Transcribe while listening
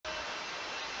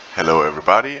Hello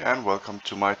everybody and welcome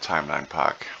to my timeline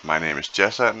park. My name is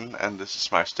Jason and this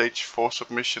is my stage 4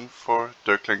 submission for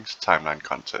Deurklinks Timeline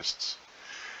Contest.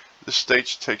 This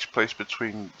stage takes place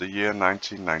between the year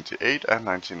 1998 and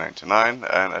 1999,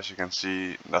 and as you can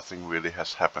see, nothing really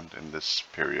has happened in this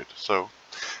period. So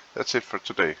that's it for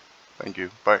today. Thank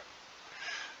you. Bye.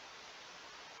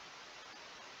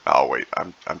 Oh wait,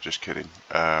 I'm just kidding.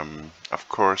 Of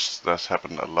course, there's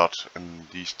happened a lot in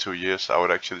these 2 years. I would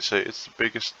actually say it's the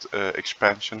biggest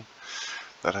expansion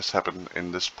that has happened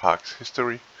in this park's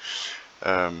history.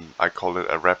 I call it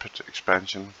a rapid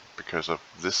expansion because of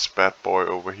this bad boy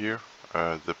over here,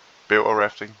 the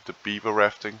Bæverrafting, the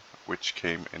Bæverrafting, which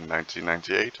came in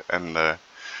 1998 and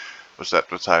was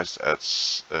advertised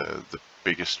as the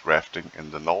biggest rafting in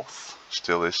the north,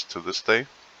 still is to this day.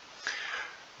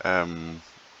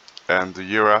 And the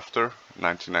year after,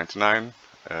 1999,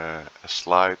 a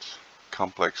slide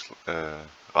complex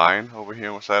line over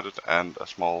here was added, and a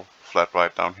small flat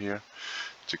ride down here,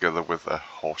 together with a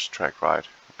horse track ride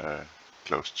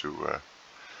close to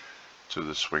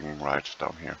the swinging ride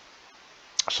down here.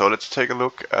 So let's take a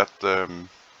look at the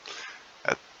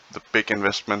big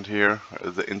investment here,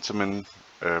 the Intamin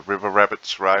River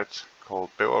Rapids ride called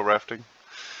Bæverrafting.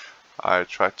 I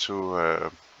tried to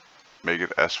make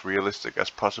it as realistic as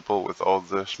possible with all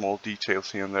the small details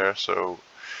here and there. So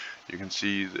you can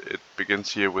see it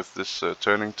begins here with this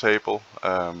turning table,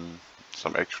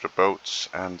 some extra boats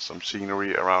and some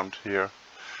scenery around here.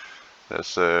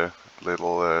 There's a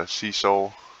little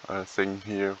seesaw thing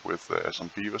here with some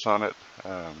beavers on it.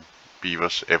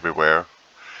 Beavers everywhere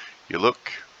you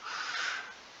look.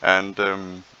 And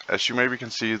as you maybe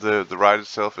can see, the ride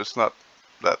itself is not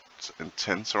that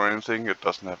intense or anything. It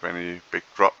doesn't have any big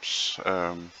drops,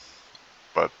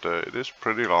 but it is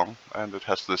pretty long, and it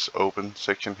has this open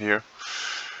section here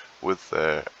with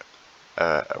a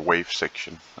wave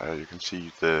section. You can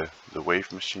see the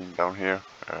wave machine down here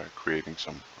creating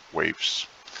some waves.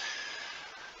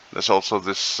 There's also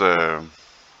this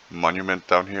monument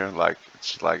down here,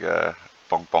 it's like a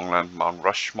BonBon-Land Mount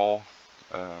Rushmore.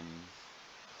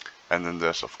 And then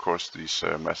there's of course these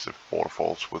massive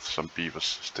waterfalls with some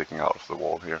beavers sticking out of the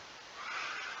wall here.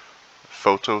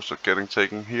 Photos are getting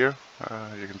taken here.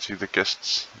 You can see the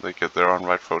guests, they get their own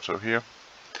ride photo here.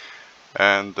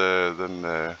 And then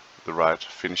the ride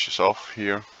finishes off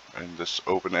here in this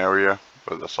open area,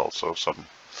 but there's also some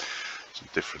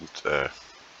different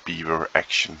beaver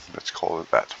action, let's call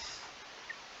it that.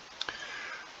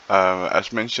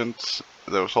 As mentioned,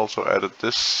 there was also added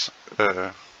this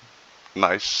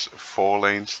nice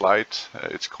 4-lane slide.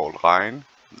 It's called Rhine,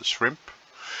 the shrimp,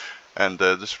 and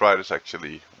this ride is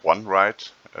actually one ride,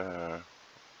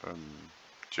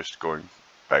 just going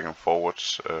back and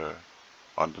forwards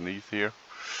underneath here.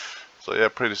 So yeah,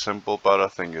 pretty simple, but I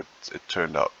think it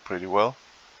turned out pretty well.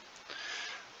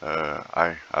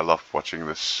 I love watching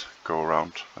this go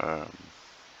around.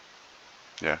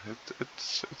 Yeah,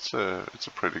 it's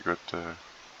a pretty good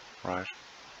ride.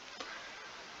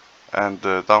 And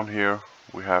down here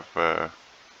we have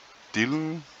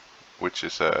Deurklinks, which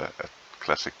is a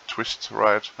classic twist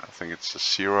ride. I think it's a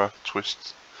Sierra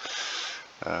twist,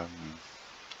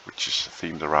 which is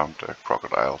themed around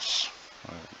crocodiles.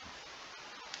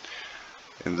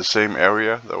 In the same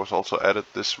area there was also added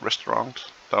this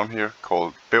restaurant down here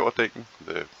called Bæverrafting,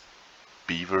 the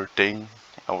beaver ding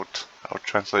I would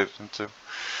translate it into.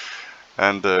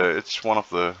 And it's one of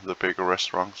the bigger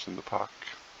restaurants in the park,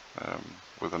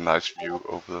 with a nice view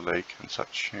over the lake and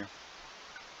such here.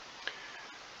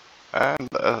 And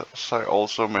as I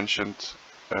also mentioned,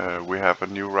 we have a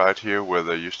new ride here where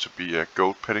there used to be a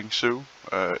goat petting zoo.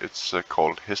 It's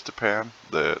called Hestepan,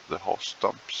 the horse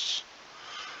stumps.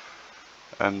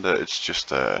 And it's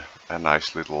just a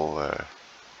nice little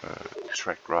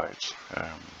track ride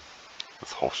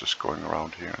with horses going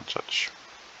around here and such.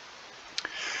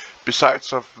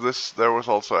 Besides of this, there was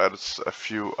also added a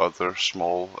few other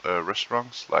small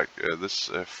restaurants, like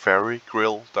this ferry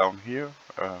grill down here,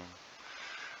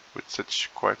 which sits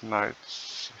quite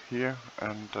nice here,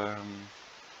 and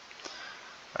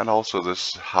also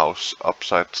this house,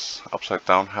 upside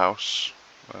down house,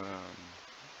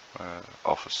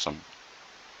 offers some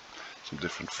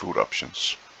different food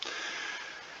options.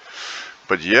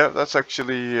 But yeah, that's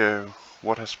actually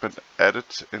what has been added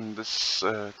in this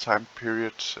time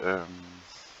period,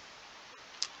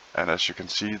 and as you can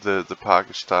see, the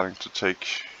park is starting to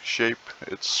take shape.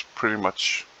 It's pretty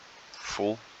much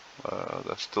full.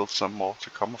 There's still some more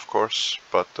to come, of course,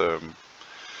 but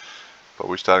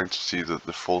we're starting to see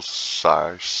the full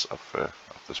size of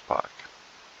this park.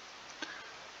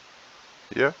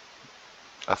 Yeah,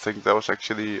 I think that was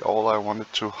actually all I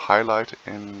wanted to highlight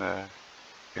in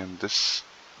this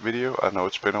video. I know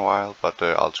it's been a while, but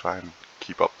I'll try and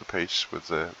keep up the pace with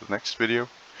the next video.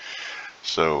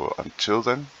 So until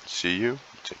then, see you,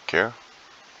 take care,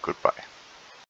 goodbye.